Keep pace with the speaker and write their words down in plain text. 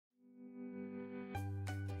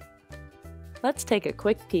Let's take a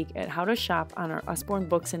quick peek at how to shop on our Usborne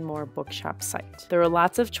Books and More bookshop site. There are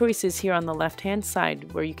lots of choices here on the left-hand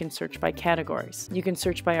side where you can search by categories. You can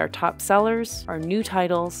search by our top sellers, our new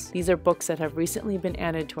titles. These are books that have recently been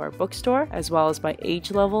added to our bookstore, as well as by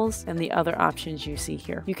age levels and the other options you see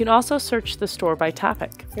here. You can also search the store by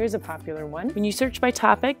topic. Here's a popular one. When you search by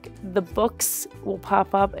topic, the books will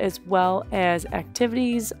pop up as well as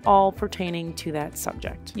activities all pertaining to that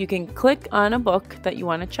subject. You can click on a book that you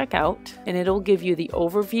want to check out, and it'll give you the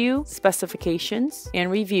overview, specifications,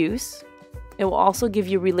 and reviews. It will also give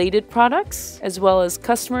you related products, as well as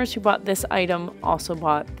customers who bought this item also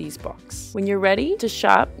bought these books. When you're ready to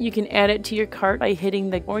shop, you can add it to your cart by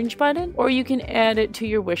hitting the orange button, or you can add it to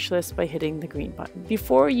your wish list by hitting the green button.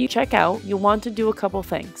 Before you check out, you'll want to do a couple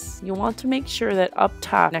things. You'll want to make sure that up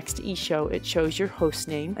top next to each show, it shows your host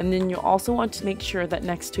name, and then you'll also want to make sure that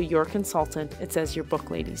next to your consultant, it says your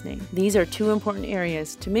book lady's name. These are two important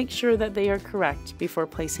areas to make sure that they are correct before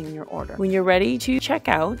placing your order. When you're ready to check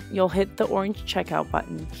out, you'll hit the orange checkout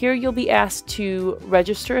button. Here you'll be asked to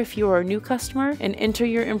register if you are a new customer and enter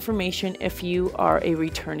your information if you are a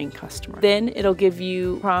returning customer. Then it'll give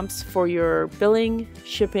you prompts for your billing,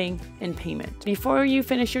 shipping, and payment. Before you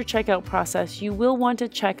finish your checkout process, you will want to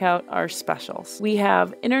check out our specials. We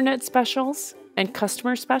have internet specials and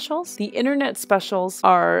customer specials. The internet specials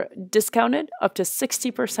are discounted up to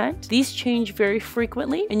 60%. These change very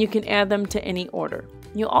frequently, and you can add them to any order.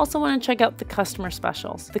 You'll also want to check out the customer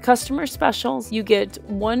specials. The customer specials, you get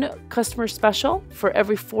one customer special for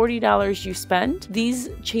every $40 you spend. These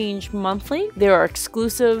change monthly. There are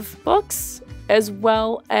exclusive books as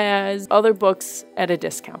well as other books at a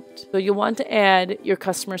discount. So you'll want to add your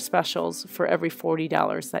customer specials for every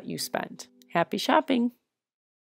 $40 that you spend. Happy shopping!